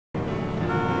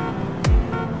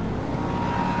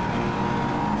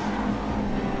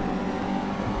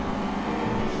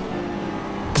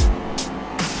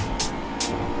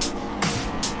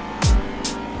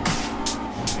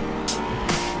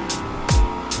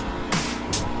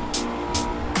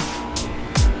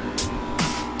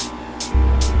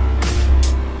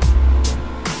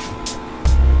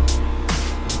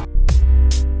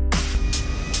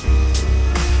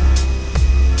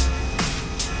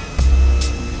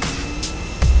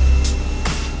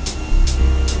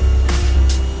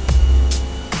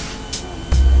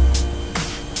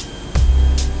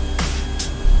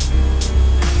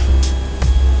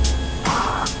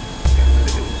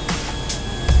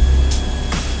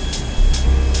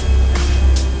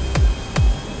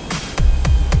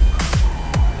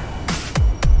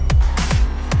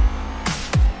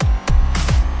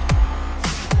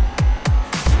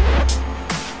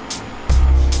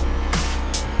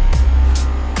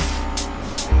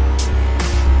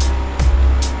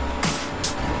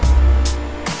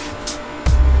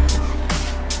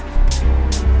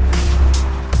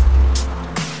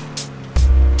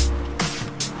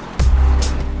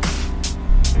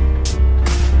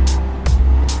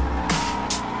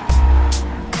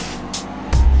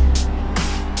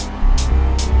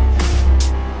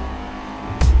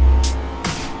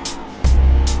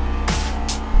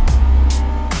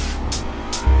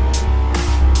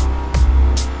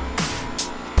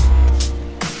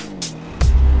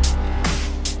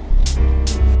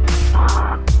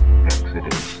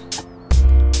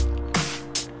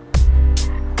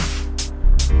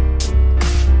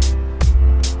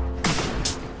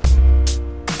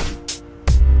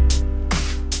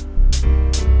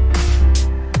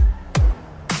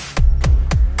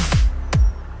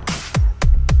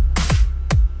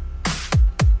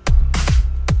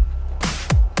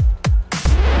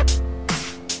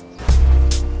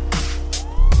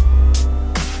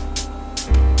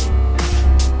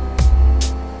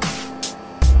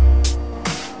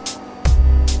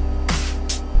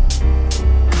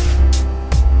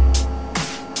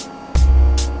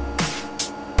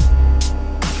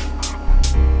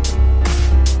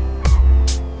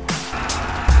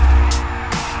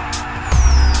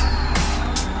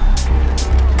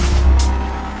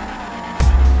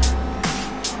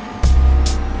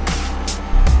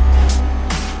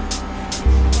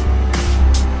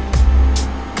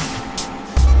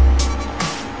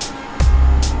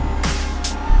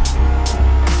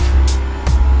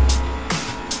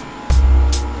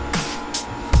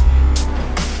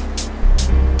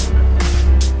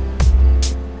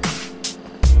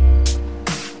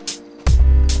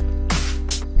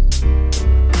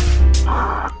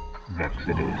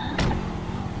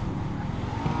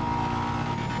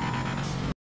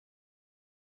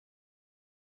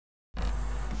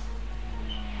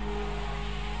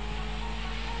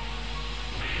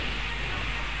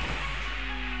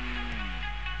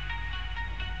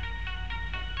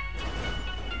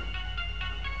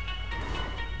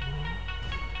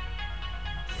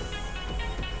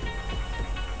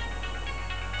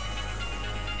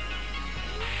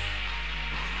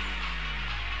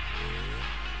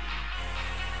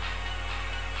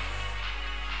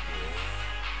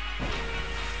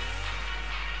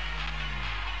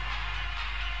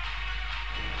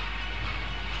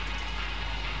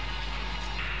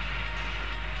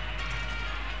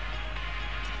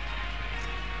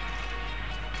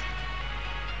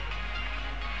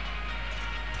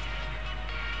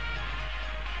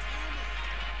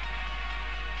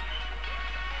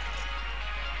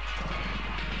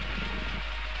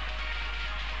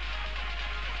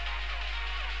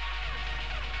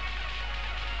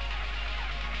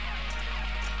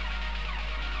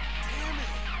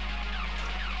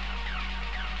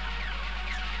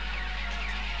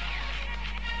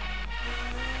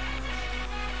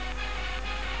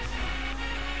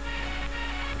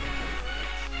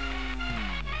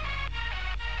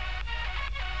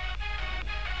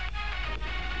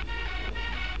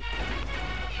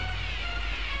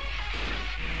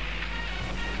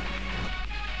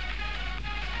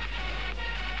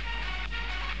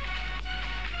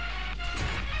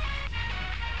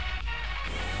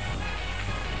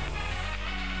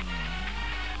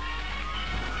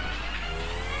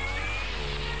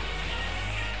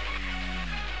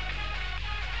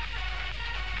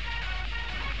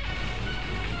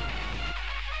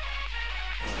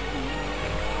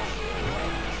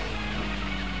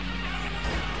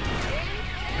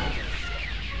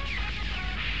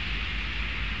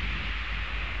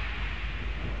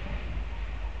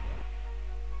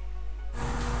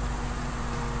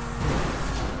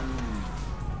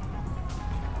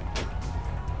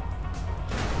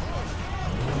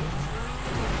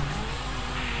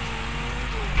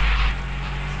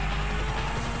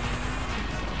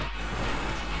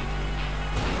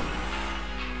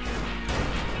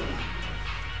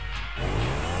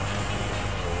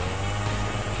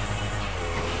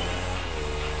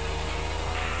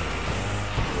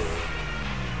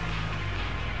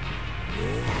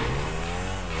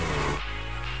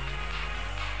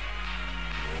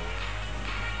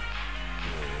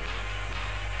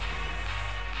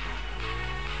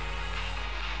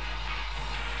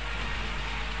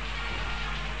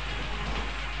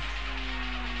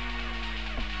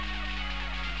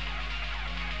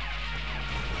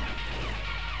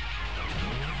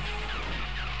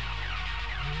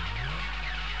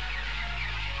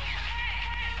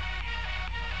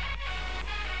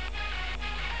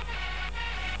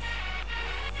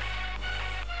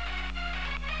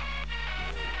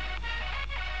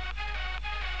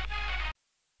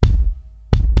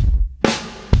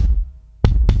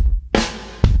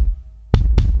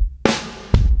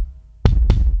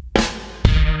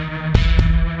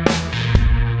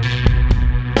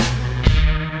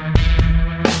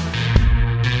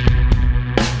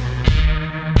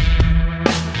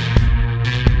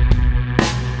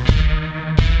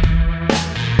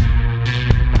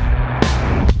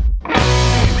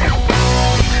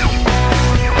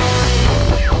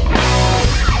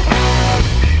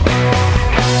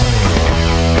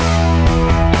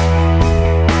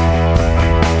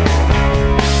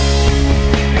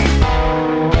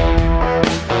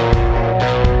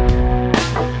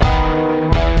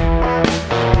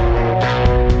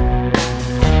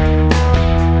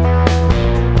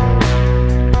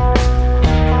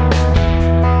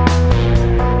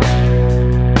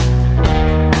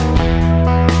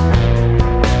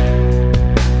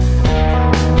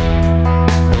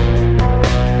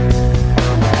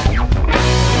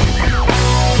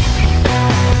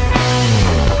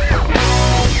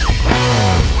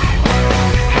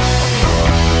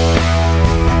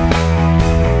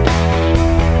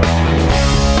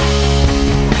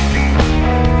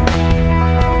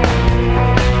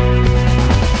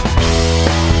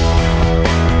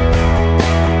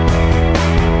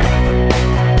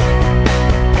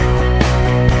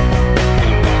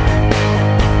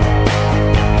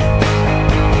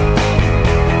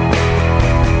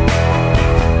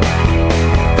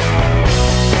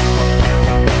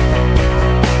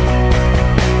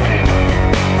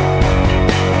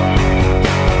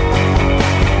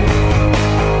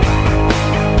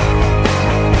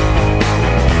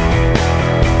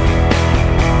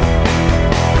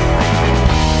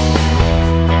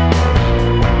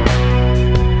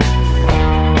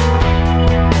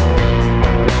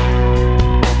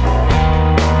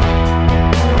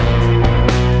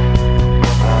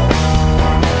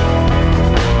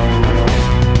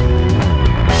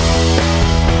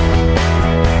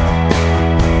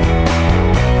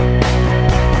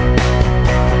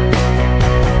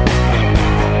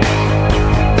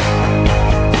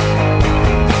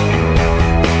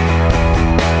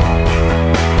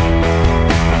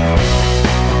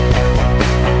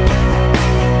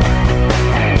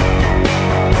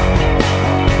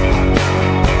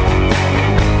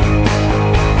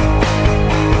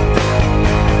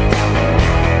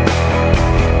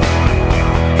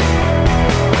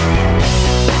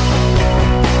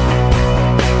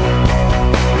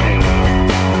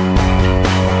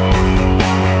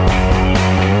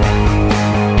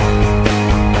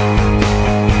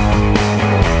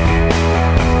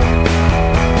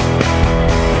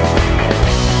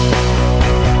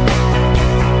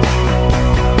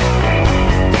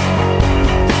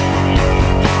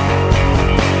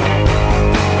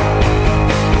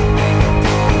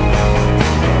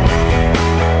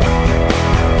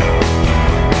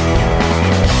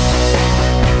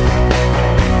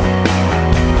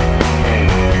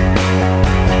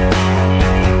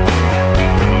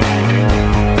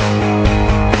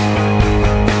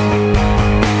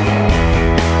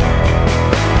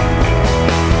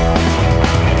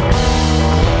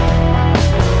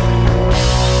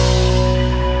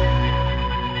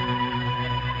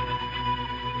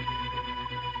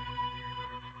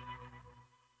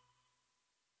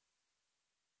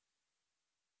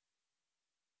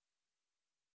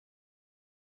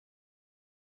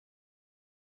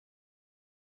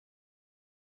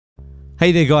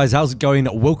Hey there guys, how's it going?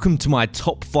 Welcome to my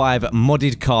top 5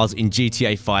 modded cars in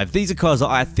GTA 5. These are cars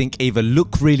that I think either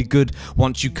look really good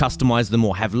once you customize them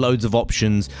or have loads of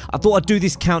options. I thought I'd do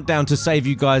this countdown to save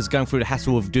you guys going through the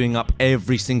hassle of doing up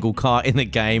every single car in the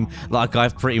game like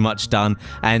I've pretty much done,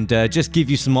 and just give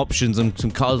you some options and some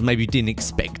cars maybe you didn't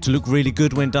expect to look really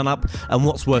good when done up and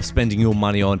what's worth spending your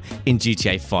money on in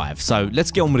GTA 5. So let's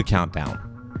get on with the countdown.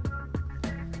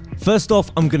 First off,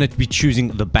 I'm going to be choosing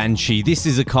the Banshee. This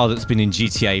is a car that's been in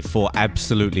GTA for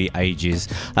absolutely ages.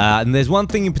 And there's one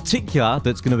thing in particular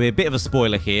that's going to be a bit of a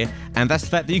spoiler here, and that's the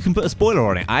fact that you can put a spoiler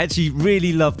on it. I actually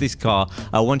really love this car.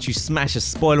 Once you smash a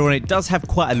spoiler on it, it does have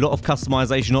quite a lot of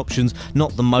customization options.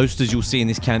 Not the most, as you'll see in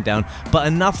this countdown, but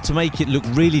enough to make it look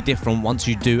really different once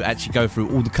you do actually go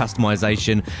through all the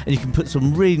customization. And you can put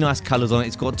some really nice colors on it.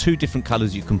 It's got 2 different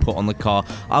colors you can put on the car.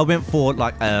 I went for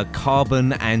like a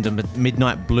carbon and a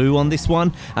midnight blue on this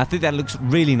one. I think that looks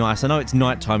really nice. I know it's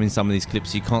nighttime in some of these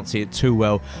clips, so you can't see it too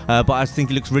well, but I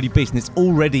think it looks really beast, and it's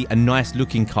already a nice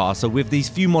looking car. So with these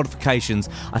few modifications,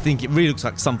 I think it really looks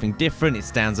like something different. It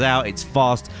stands out, it's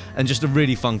fast, and just a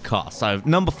really fun car. So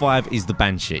number 5 is the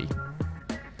Banshee.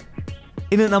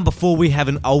 In at number 4, we have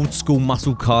an old school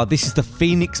muscle car. This is the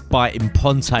Phoenix by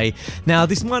Imponte. Now,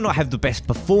 this might not have the best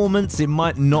performance. It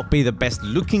might not be the best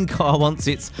looking car once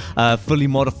it's fully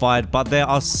modified, but there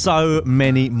are so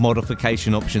many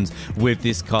modification options with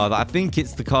this car that I think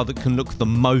it's the car that can look the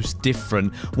most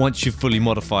different once you've fully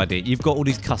modified it. You've got all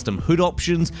these custom hood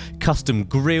options, custom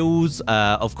grills,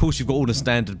 of course you've got all the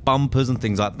standard bumpers and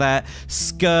things like that,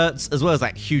 skirts, as well as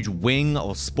that huge wing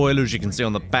or spoiler as you can see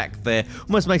on the back there.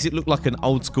 Almost makes it look like an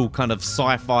old school kind of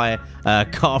sci-fi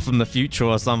car from the future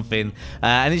or something,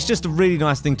 and it's just a really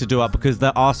nice thing to do up because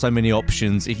there are so many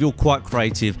options. If you're quite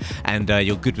creative and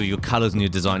you're good with your colors and your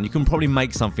design, you can probably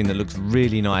make something that looks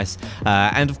really nice,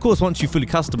 and of course once you fully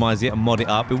customize it and mod it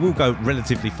up, it will go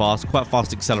relatively fast, quite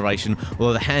fast acceleration,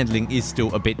 although the handling is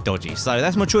still a bit dodgy. So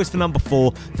that's my choice for number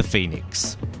 4, the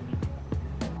Phoenix.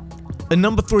 At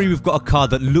number 3, we've got a car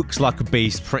that looks like a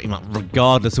beast pretty much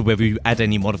regardless of whether you add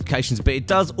any modifications, but it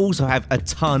does also have a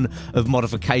ton of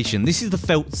modification. This is the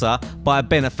Feltzer by a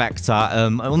benefactor.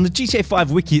 On the GTA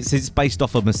 5 wiki it says it's based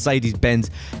off a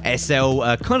Mercedes-Benz SL.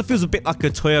 Kind of feels a bit like a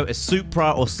Toyota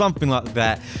Supra or something like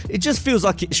that. It just feels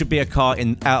like it should be a car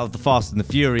out of the Fast and the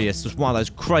Furious. Just one of those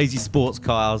crazy sports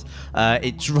cars.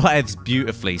 It drives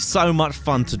beautifully. So much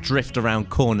fun to drift around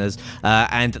corners,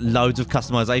 and loads of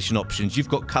customization options. You've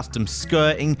got custom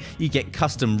skirting, you get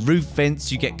custom roof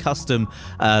vents, you get custom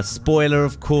spoiler,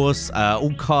 of course,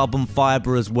 all carbon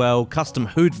fiber as well, custom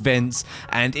hood vents,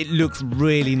 and it looks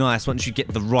really nice once you get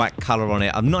the right color on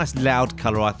it. A nice loud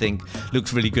color I think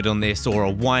looks really good on this, or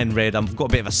a wine red. I've got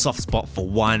a bit of a soft spot for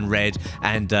wine red,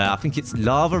 and I think it's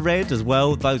lava red as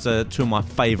well. Those are 2 of my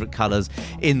favorite colors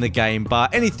in the game,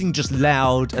 but anything just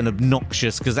loud and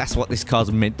obnoxious, because that's what this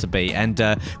car's meant to be. And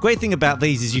great thing about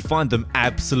these is you find them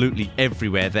absolutely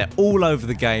everywhere. They're all over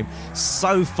the game,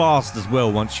 so fast as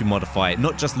well once you modify it.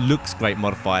 Not just looks great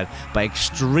modified, but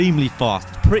extremely fast.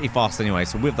 It's pretty fast anyway,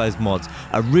 so with those mods,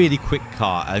 a really quick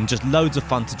car and just loads of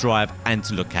fun to drive and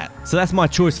to look at. So that's my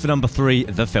choice for number 3,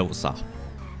 the Feltzer.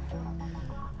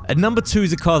 At number 2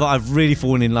 is a car that I've really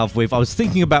fallen in love with. I was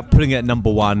thinking about putting it at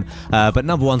number 1, but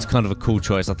number 1's kind of a cool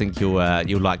choice. I think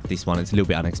you'll like this one. It's a little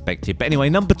bit unexpected. But anyway,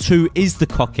 number 2 is the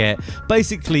Coquette,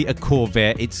 basically a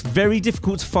Corvette. It's very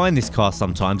difficult to find this car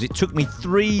sometimes. It took me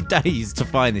 3 days to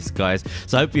find this, guys.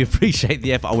 So I hope you appreciate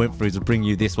the effort I went through to bring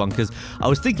you this one, because I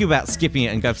was thinking about skipping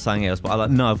it and go for something else, but I'm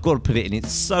like, no, I've got to put it in.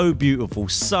 It's so beautiful.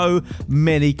 So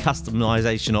many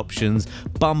customization options,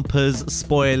 bumpers,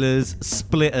 spoilers,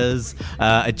 splitters,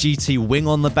 a GT wing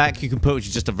on the back you can put, which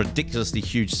is just a ridiculously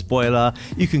huge spoiler.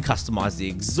 You can customize the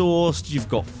exhaust, you've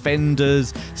got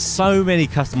fenders, so many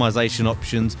customization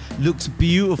options. Looks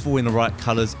beautiful in the right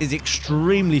colors, is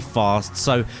extremely fast.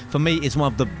 So for me, it's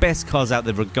one of the best cars out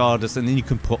there regardless, and then you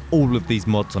can put all of these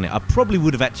mods on it. I probably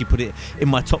would have actually put it in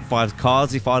my top 5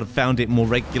 cars if I'd have found it more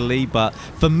regularly, but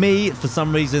for me, for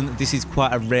some reason, this is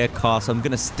quite a rare car, so I'm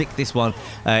going to stick this one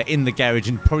in the garage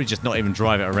and probably just not even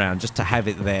drive it around, just to have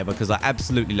it there, because I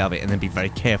absolutely love it, and then be very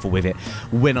careful with it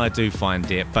when I do find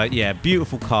it. But yeah,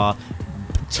 beautiful car,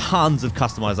 tons of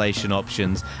customization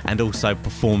options, and also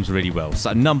performs really well.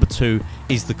 So number 2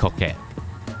 is the Coquette.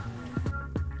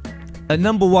 At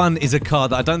number 1 is a car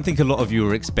that I don't think a lot of you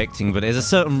were expecting, but there's a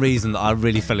certain reason that I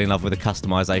really fell in love with the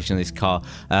customization of this car.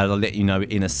 I'll let you know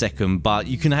in a second, but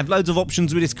you can have loads of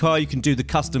options with this car. You can do the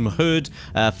custom hood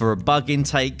for a bug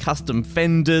intake, custom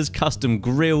fenders, custom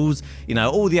grills, you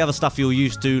know, all the other stuff you're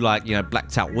used to, like, you know,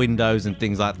 blacked out windows and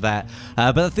things like that.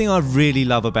 But the thing I really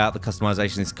love about the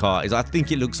customization of this car is I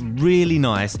think it looks really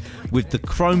nice with the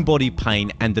chrome body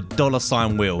paint and the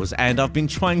 $ wheels, and I've been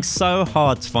trying so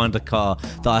hard to find a car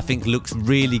that I think looks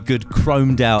really good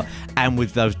chromed out and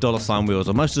with those $ wheels.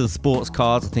 On most of the sports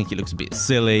cars I think it looks a bit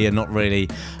silly and not really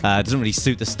doesn't really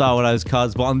suit the style of those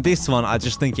cars, but on this one I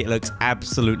just think it looks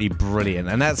absolutely brilliant,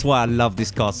 and that's why I love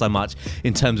this car so much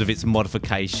in terms of its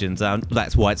modifications.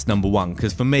 That's why it's number 1,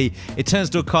 because for me it turns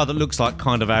to a car that looks like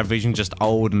kind of average and just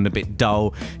old and a bit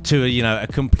dull to you know, a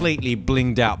completely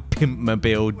blinged out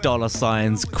pimpmobile,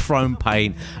 $ chrome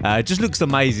paint. It just looks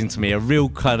amazing to me, a real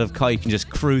kind of car you can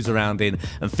just cruise around in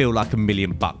and feel like $1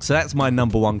 million. So that's my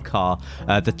number 1 car,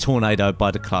 the Tornado by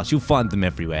the Class. You'll find them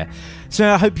everywhere. So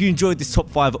I hope you enjoyed this top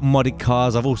 5 modded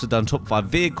cars. I've also done top 5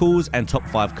 vehicles and top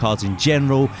 5 cars in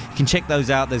general. You can check those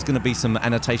out. There's going to be some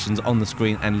annotations on the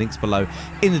screen and links below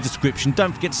in the description.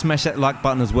 Don't forget to smash that like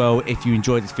button as well if you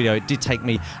enjoyed this video. It did take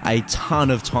me a ton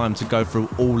of time to go through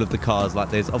all of the cars. Like,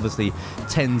 there's obviously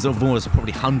tens of, almost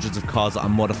probably hundreds of cars that I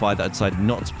modified that I decided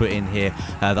not to put in here,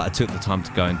 that I took the time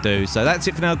to go and do. So that's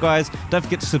it for now, guys. Don't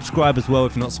forget to subscribe as well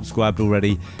if you're not subscribed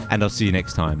already, and I'll see you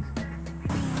next time.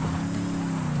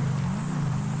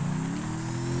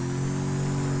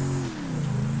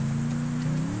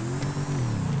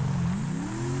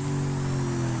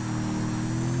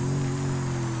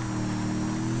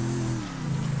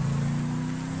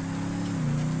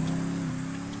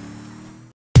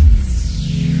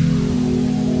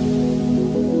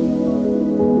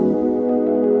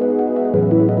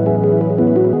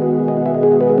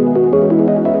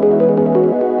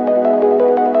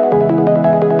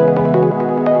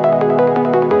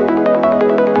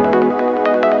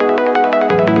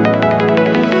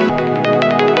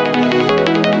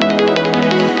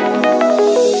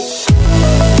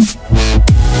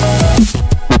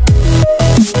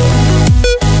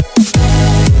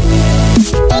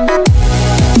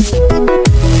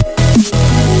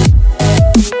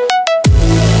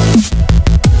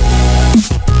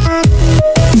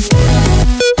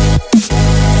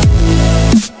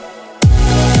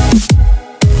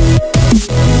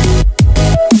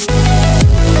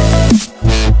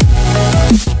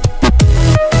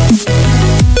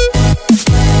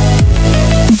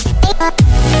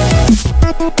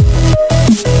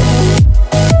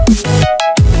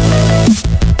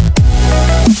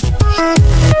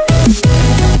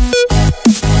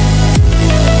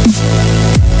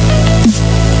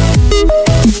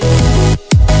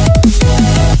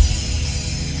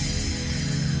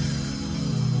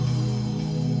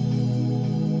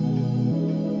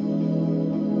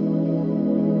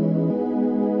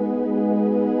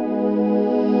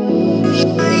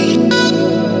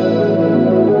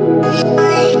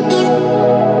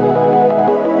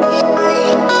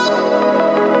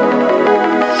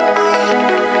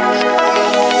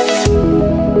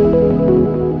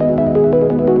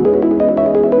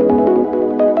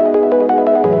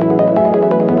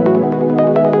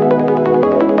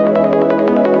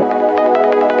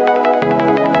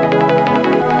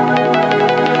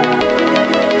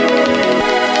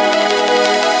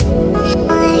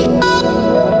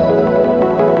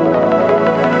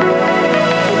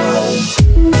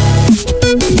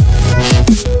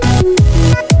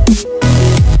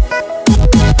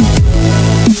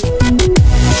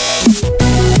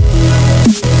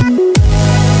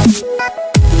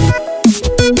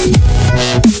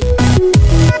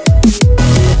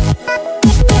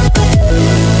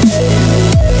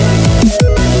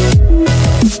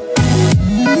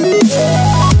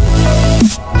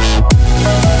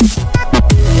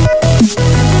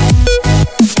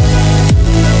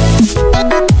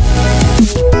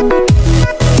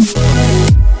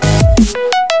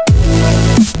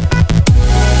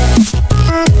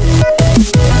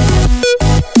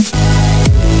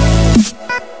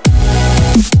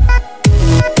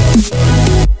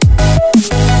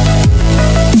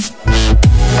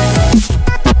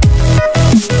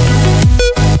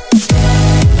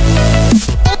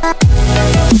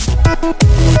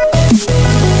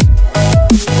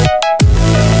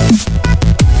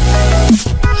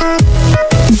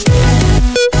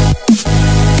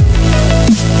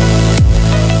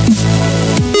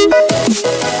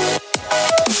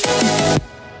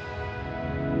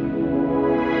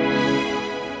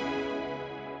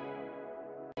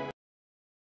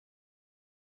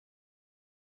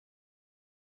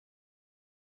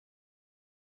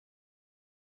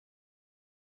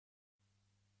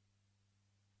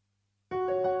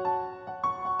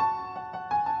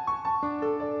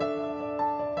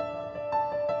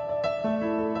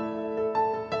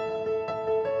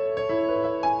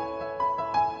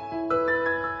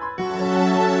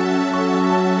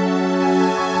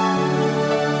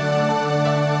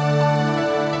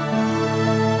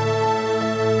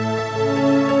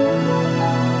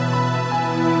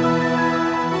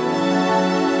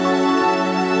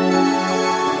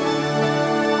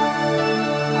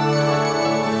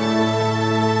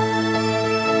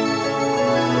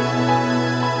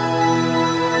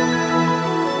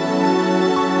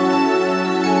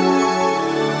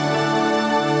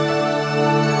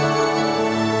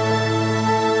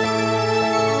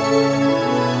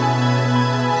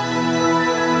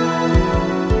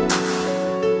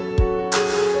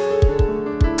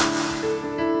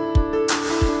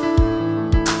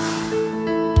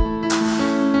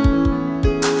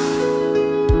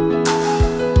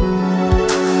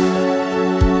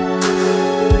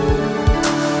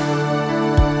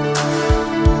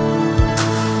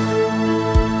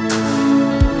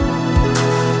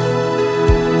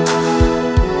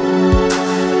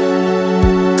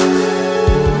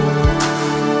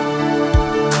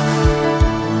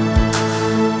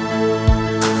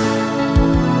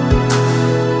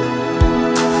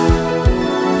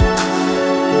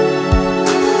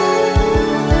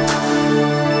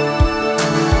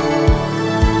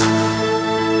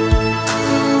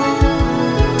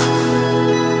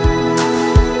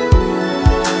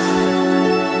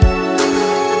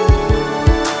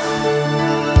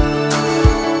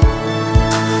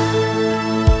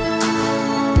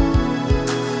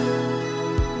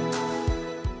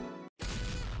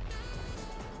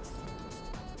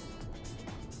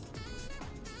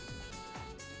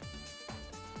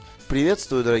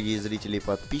 Приветствую, дорогие зрители и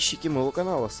подписчики моего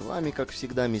канала. С вами, как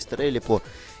всегда, мистер Элипо.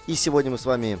 И сегодня мы с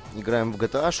вами играем в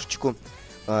GTA-шечку.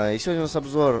 И сегодня у нас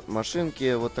обзор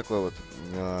машинки вот такой вот.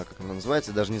 Как она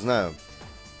называется, даже не знаю.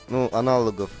 Ну,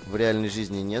 аналогов в реальной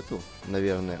жизни нету,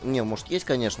 наверное. Не, может есть,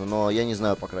 конечно, но я не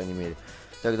знаю, по крайней мере.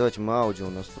 Так, давайте мы аудио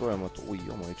настроим. Ой,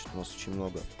 ё-моё, что-то у нас очень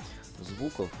много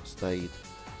звуков стоит.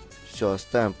 Все,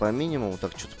 оставим по минимуму.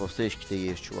 Так, что-то по встречке-то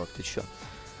есть, чувак, ты чё?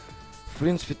 В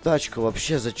принципе, тачка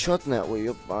вообще зачетная. Ой,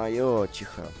 ё-моё,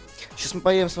 тихо. Сейчас мы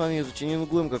поедем с вами ее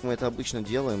затюнингуем, как мы это обычно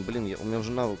делаем. Блин, у меня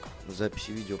уже навык записи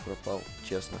видео пропал,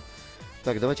 честно.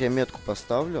 Так, давайте я метку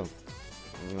поставлю.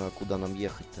 Куда нам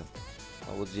ехать-то?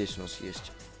 А вот здесь у нас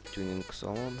есть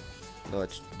тюнинг-салон.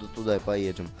 Давайте туда и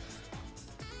поедем.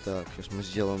 Так, сейчас мы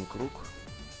сделаем круг.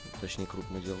 Точнее, круг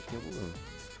мы делать не будем.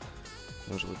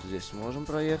 Может, вот здесь сможем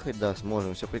проехать? Да,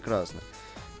 сможем, все прекрасно.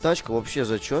 Тачка вообще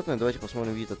зачетная. Давайте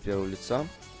посмотрим вид от первого лица.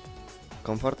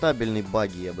 Комфортабельный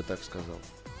багги, я бы так сказал.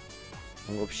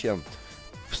 Вообще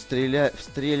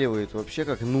встреливает вообще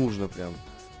как нужно прям.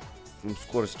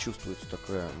 Скорость чувствуется,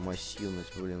 такая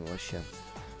массивность, блин, вообще.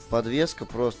 Подвеска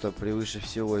просто превыше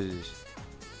всего здесь.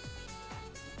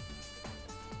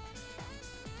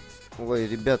 Ой,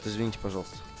 ребят, извините,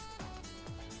 пожалуйста.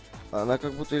 Она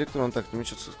как будто электрон. Так, ты мне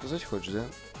что-то сказать хочешь, да?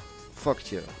 В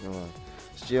факте. Ну, ладно.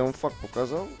 Я вам факт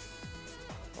показал.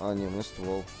 А, не, мы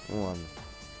ствол. Ну ладно.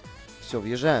 Все,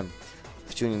 въезжаем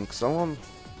в тюнинг-салон.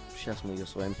 Сейчас мы ее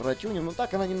с вами протюним. Ну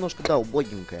так, она немножко, да,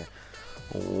 убогенькая.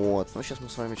 Вот. Но сейчас мы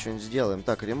с вами что-нибудь сделаем.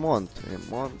 Так, ремонт.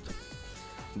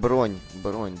 Бронь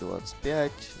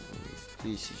 25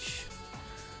 тысяч.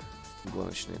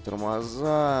 Гоночные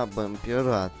тормоза,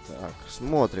 бампера. Так,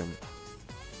 смотрим.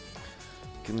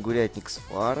 Кенгурятник с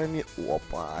фарами.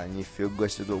 Опа, нифига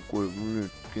себе такой, блин,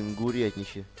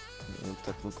 кенгурятничий. Вот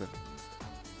так, ну-ка.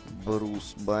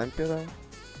 Брус бампера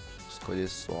с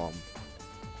колесом.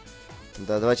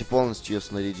 Да, давайте полностью ее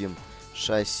снарядим.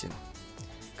 Шасси.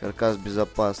 Каркас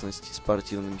безопасности,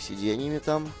 спортивными сиденьями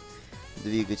там.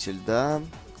 Двигатель, да.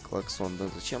 Клаксон, да,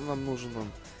 зачем нам нужен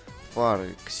он?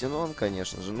 Фары, ксенон,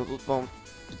 конечно же. Ну, тут, по-моему,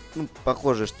 ну,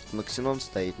 похоже, что на ксенон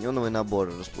стоит. Неоновый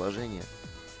набор, расположение.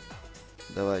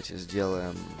 Давайте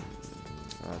сделаем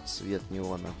цвет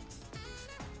неона.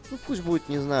 Ну, пусть будет,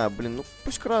 не знаю, блин, ну,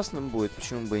 пусть красным будет,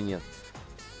 почему бы и нет.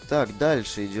 Так,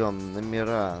 дальше идем.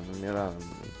 Номера.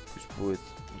 Пусть будет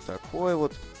вот такой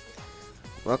вот.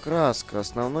 Окраска,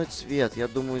 основной цвет. Я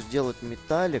думаю, сделать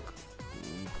металлик.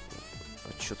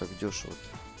 А чё так дешево-то?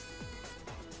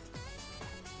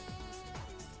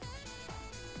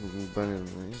 Блин,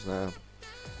 ну, не знаю.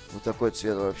 Вот такой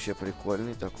цвет вообще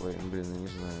прикольный такой. Блин, я не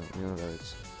знаю, мне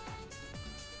нравится.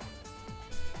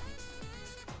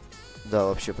 Да,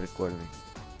 вообще прикольный.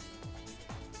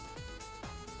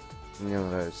 Мне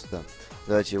нравится, да.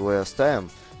 Давайте его и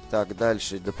оставим. Так,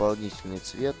 дальше дополнительный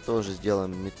цвет. Тоже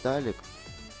сделаем металлик.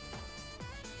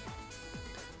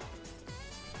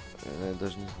 Я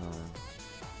даже не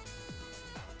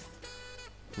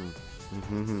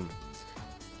знаю.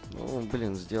 Ну,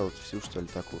 блин, сделать всю, что ли,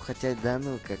 такую. Хотя, да,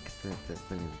 ну, как-то это,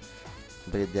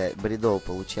 блин, бредово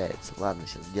получается. Ладно,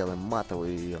 сейчас сделаем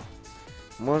матовую ее.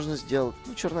 Можно сделать,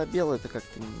 ну, черно-белое, это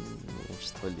как-то, ну,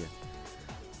 что ли.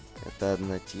 Это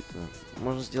однотипно.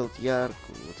 Можно сделать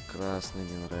яркую, вот красный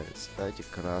мне нравится. Давайте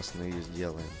красную ее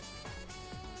сделаем.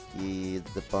 И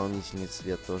дополнительный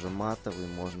цвет тоже матовый.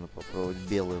 Можно попробовать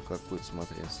белую какую-то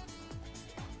смотреться.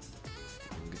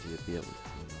 Где белый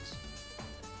у нас?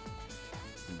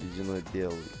 Ледяной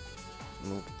белый.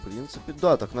 Ну, в принципе,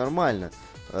 да, так нормально.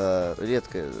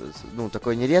 Редкое, ну,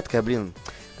 такое не редкое, блин,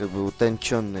 как бы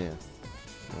утонченные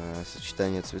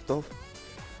сочетание цветов.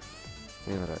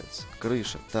 Мне нравится.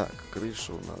 Крыша. Так,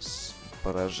 крыша у нас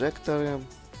прожекторы.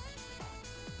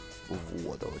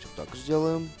 Вот, давайте вот так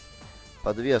сделаем.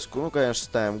 Подвеску, ну, конечно,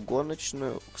 ставим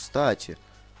гоночную. Кстати,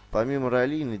 помимо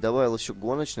раллийной добавил еще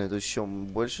гоночную, то есть еще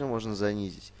больше можно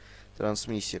занизить.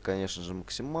 Трансмиссия, конечно же,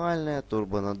 максимальная.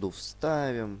 Турбонаддув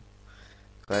ставим.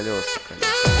 Колеса.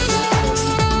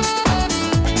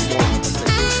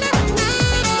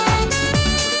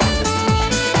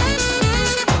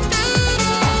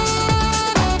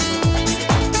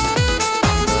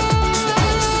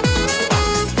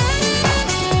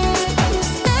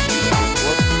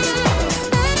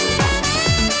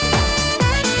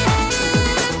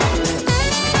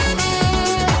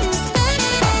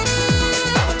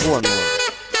 Вон он.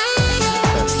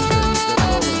 Так,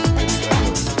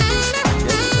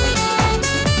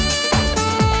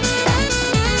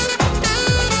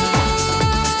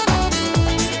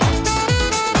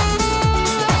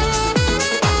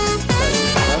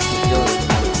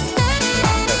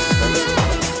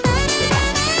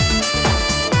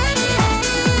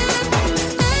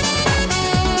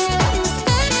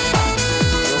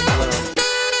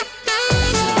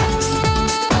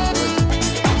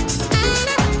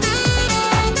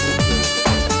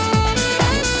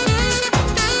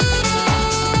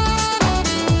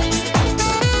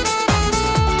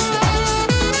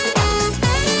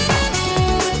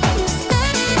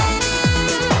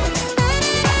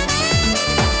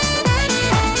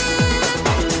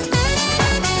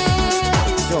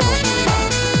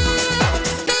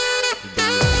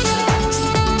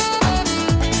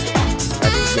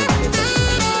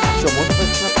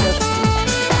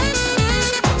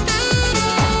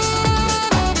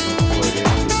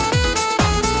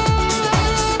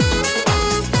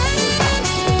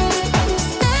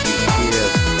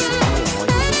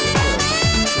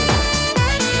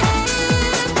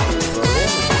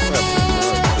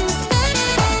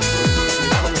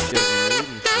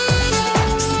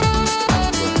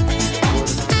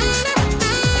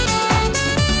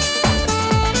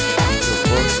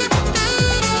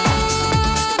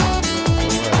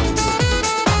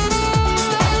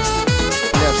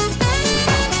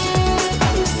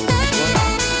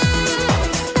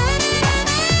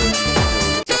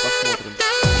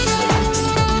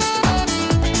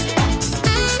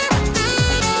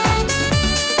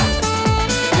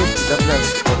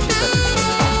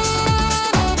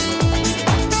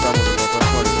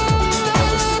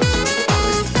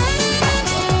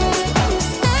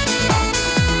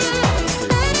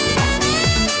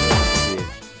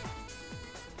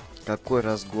 Какой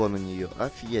разгон у нее.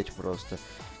 Офигеть просто.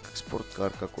 Как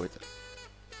спорткар какой-то.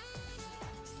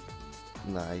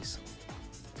 Найс.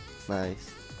 Найс.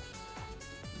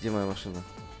 Где моя машина?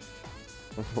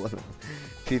 Вот.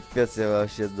 Пипец я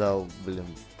вообще дал, блин.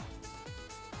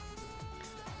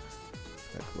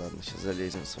 Так, ладно, сейчас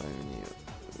залезем с вами в нее.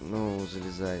 Ну,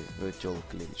 залезай. Давай тёлок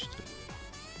клеить, что ли.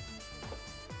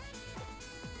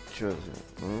 Чё это?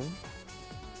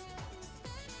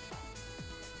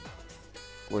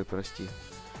 Ой, прости.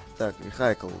 Так,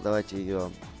 Михайкл, давайте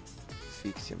ее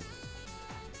фиксим.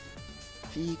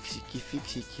 Фиксики,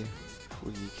 фиксики,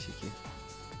 фуиксики.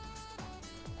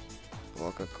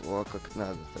 О, как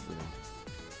надо-то,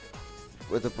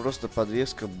 блин. Это просто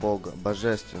подвеска бога,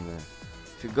 божественная.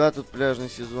 Фига тут пляжный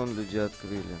сезон люди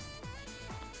открыли.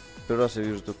 Первый раз я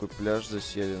вижу такой пляж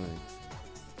заселенный.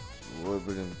 Ой,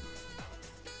 блин.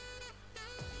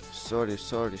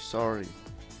 Sorry.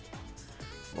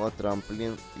 Вот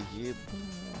трамплин. Ебать.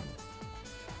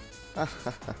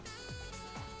 Ха-ха-ха.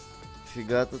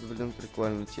 Фига тут, блин,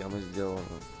 прикольную тему сделана.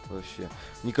 Вообще.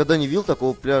 Никогда не видел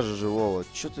такого пляжа живого.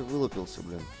 Чё ты вылупился,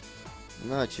 блин?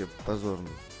 На, че,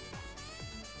 позорный.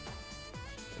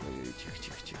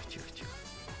 Тихо.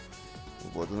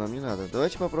 Воду нам не надо.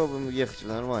 Давайте попробуем ехать в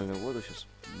нормальную воду. Сейчас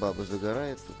баба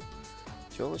загорает тут.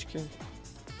 Тёлочки.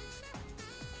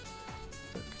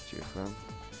 Так, тихо.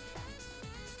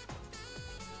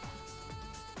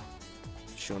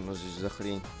 Что у нас здесь за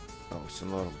хрень? А, все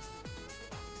норм.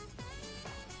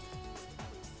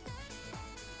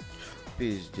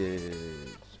 Пиздец.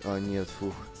 А, нет,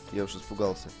 фух. Я уж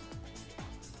испугался.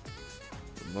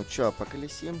 Ну чё,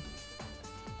 поколесим?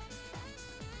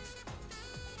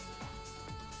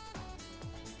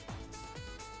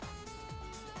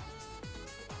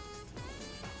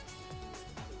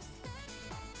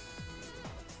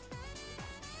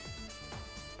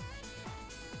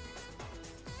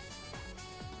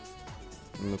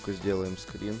 Ну-ка сделаем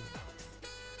скрин.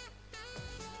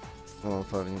 О,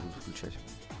 фары не буду включать.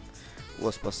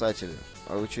 О, спасатели.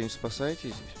 А вы что, не спасаете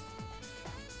здесь?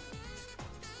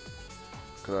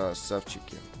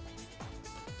 Красавчики.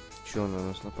 Че, он на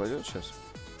нас нападет сейчас?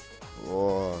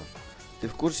 О, ты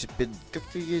в курсе, как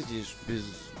ты ездишь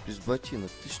без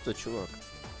ботинок? Ты что, чувак?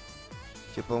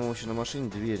 Тебе, по-моему, еще на машине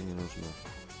дверь не нужна.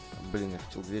 Блин, я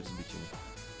хотел дверь сбить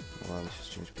ему. Ладно, сейчас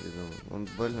что-нибудь придумаю. Он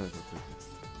больной какой-то.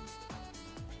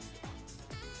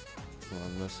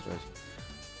 Ладно, насрать.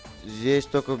 Здесь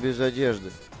только без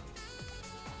одежды.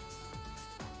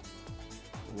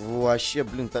 Вообще,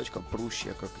 блин, тачка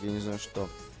прущая, как я не знаю что.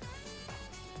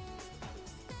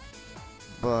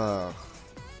 Бах.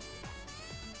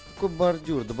 Какой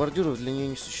бордюр? Да бордюров для нее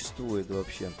не существует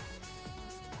вообще.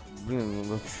 Блин, ну,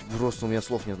 вообще, просто у меня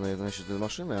слов нет насчет этой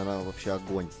машины, она вообще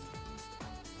огонь.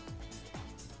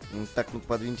 Так, ну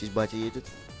подвиньтесь, батя едет.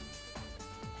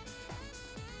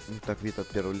 Так, вид от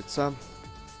первого лица.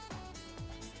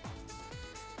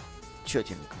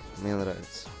 Чётенько, мне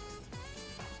нравится.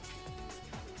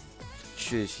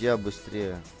 Чё есть, я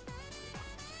быстрее.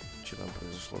 Что там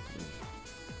произошло-то, блин?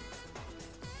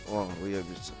 О,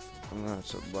 уебится. На,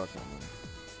 собака моя.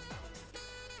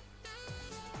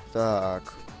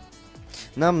 Так.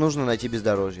 Нам нужно найти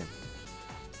бездорожье.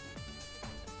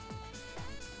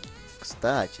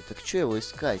 Кстати, так что его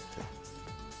искать-то?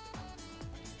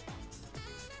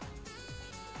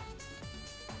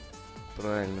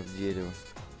 Правильно, в дерево.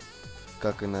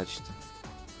 Как иначе-то?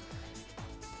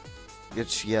 Это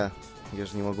ж я. Я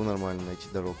же не могу нормально найти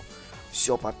дорогу.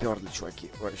 Все, поперли,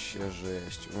 чуваки. Вообще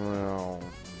жесть.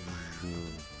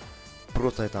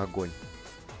 Просто это огонь.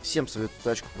 Всем советую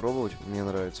тачку пробовать. Мне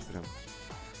нравится прям.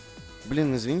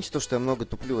 Блин, извините то, что я много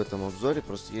туплю в этом обзоре.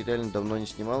 Просто я реально давно не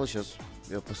снимал. И сейчас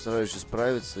я постараюсь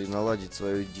исправиться и наладить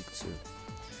свою дикцию.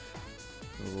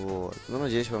 Вот. Ну,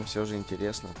 надеюсь, вам все же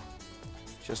интересно.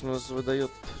 Сейчас у нас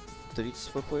выдает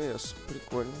 30 FPS.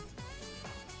 Прикольно.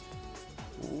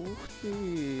 Ух ты,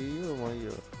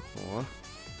 ё-моё. О.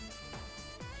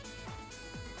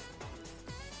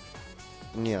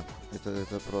 Нет,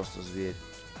 это просто зверь.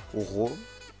 Ого,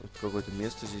 это какое-то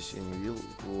место здесь я не видел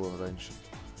его раньше.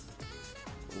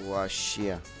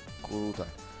 Вообще круто.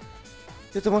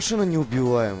 Эта машина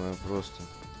неубиваемая просто.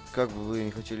 Как бы вы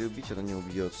не хотели убить, она не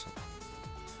убьется.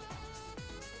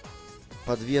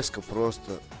 Подвеска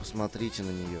просто, посмотрите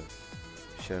на нее.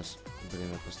 Сейчас,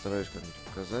 блин, я постараюсь как-нибудь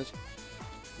показать.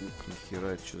 Ух, нихера,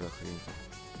 это что за хрень-то?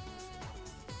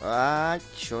 А,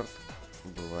 черт.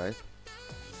 Бывает.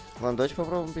 Ладно, давайте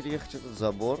попробуем переехать этот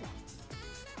забор.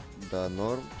 Да,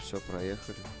 норм, все,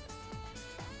 проехали.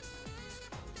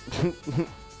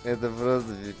 Это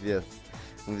просто пипец.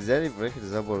 Мы взяли и проехали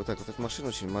забор. Вот так, вот эта машина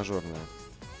очень мажорная.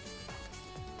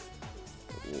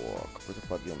 О, какой-то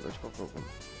подъем. Давайте попробуем.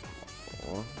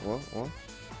 О.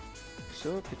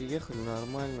 Все, переехали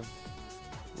нормально.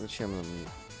 Зачем нам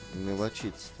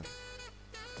мелочиться-то?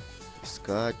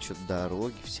 Искать что-то,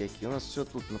 дороги всякие. У нас все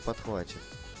тут на подхвате.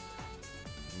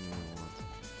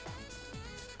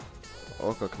 Вот.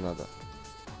 О, как надо.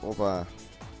 Опа.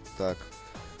 Так.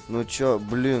 Ну чё,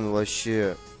 блин,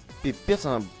 вообще. Пипец,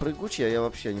 она прыгучая, я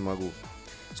вообще не могу.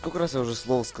 Сколько раз я уже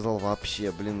слово сказал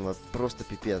вообще, блин, вот просто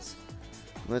пипец.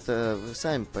 Но это вы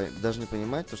сами должны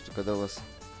понимать, то, что когда у вас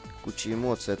куча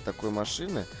эмоций от такой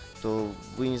машины, то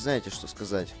вы не знаете, что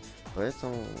сказать.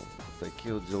 Поэтому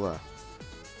такие вот дела.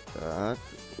 Так.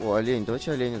 О, олень,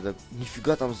 давайте оленя. Да.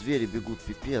 Нифига там звери бегут,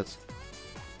 пипец.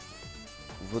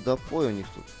 Водопой у них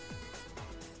тут.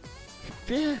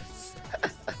 Пипец.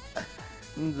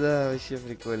 Да, вообще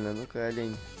прикольно. Ну-ка,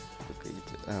 олень. Ну-ка,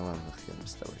 идите. А, ладно, хрен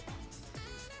с тобой.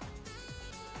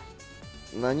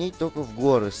 На ней только в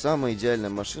горы. Самая идеальная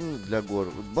машина для гор.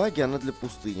 Вот баги, она для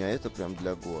пустыни, а это прям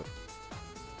для гор.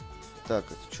 Так,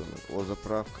 это что? О,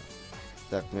 заправка.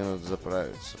 Так, мне надо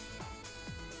заправиться.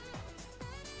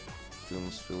 Ты у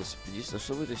нас велосипедист. А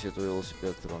что вы здесь этого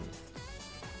велосипеда тронул?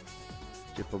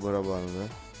 Тебе по барабану, да?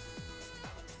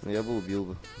 Ну, я бы убил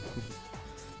бы.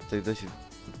 Тогда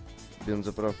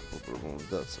бензоправку попробуем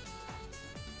сдаться.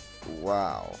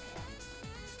 Вау.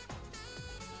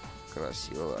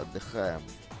 Красиво, отдыхаем.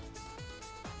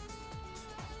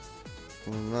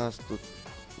 У нас тут...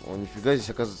 О, нифига, здесь,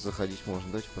 оказывается, заходить можно.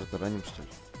 Давайте протараним, что ли.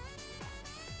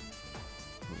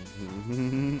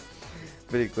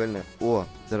 Прикольно. О,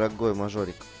 дорогой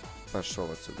мажорик. Пошел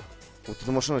отсюда. Вот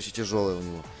эта машина вообще тяжелая у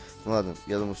него. Ну ладно,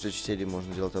 я думаю, в следующей серии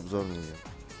можно делать обзор на нее.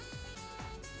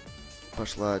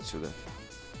 Пошла отсюда.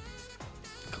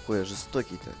 Какой я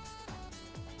жестокий-то.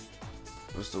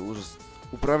 Просто ужас.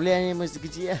 Управляемость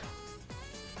где?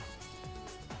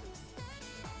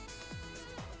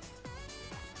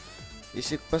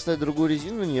 Если поставить другую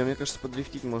резину на нее, мне кажется,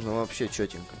 подрифтить можно вообще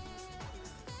четенько.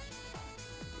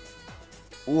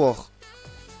 Ох.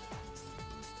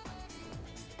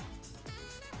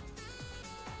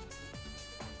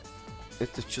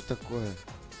 Это что такое?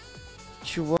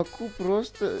 Чуваку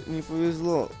просто не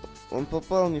повезло. Он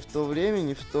попал не в то время,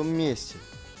 не в том месте.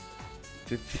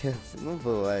 Пипец. Ну,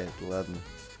 бывает, ладно.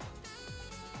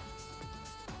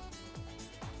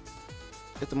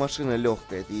 Эта машина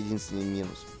легкая, это единственный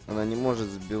минус. Она не может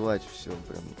сбивать все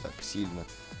прям так сильно.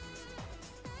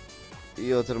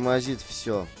 Ее тормозит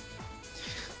все.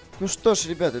 Ну что ж,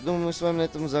 ребята, я думаю, мы с вами на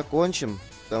этом закончим.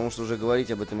 Потому что уже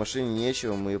говорить об этой машине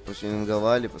нечего. Мы ее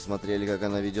протюнинговали, посмотрели, как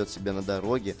она ведет себя на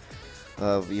дороге.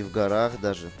 И в горах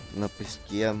даже, на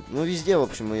песке. Ну, везде, в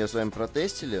общем, мы ее с вами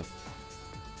протестили.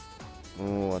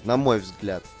 Вот, на мой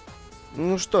взгляд.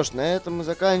 Ну что ж, на этом мы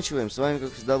заканчиваем. С вами,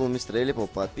 как всегда, был мистер Элипо.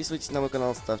 Подписывайтесь на мой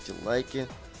канал, ставьте лайки.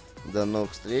 До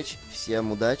новых встреч.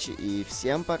 Всем удачи и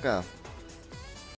всем пока.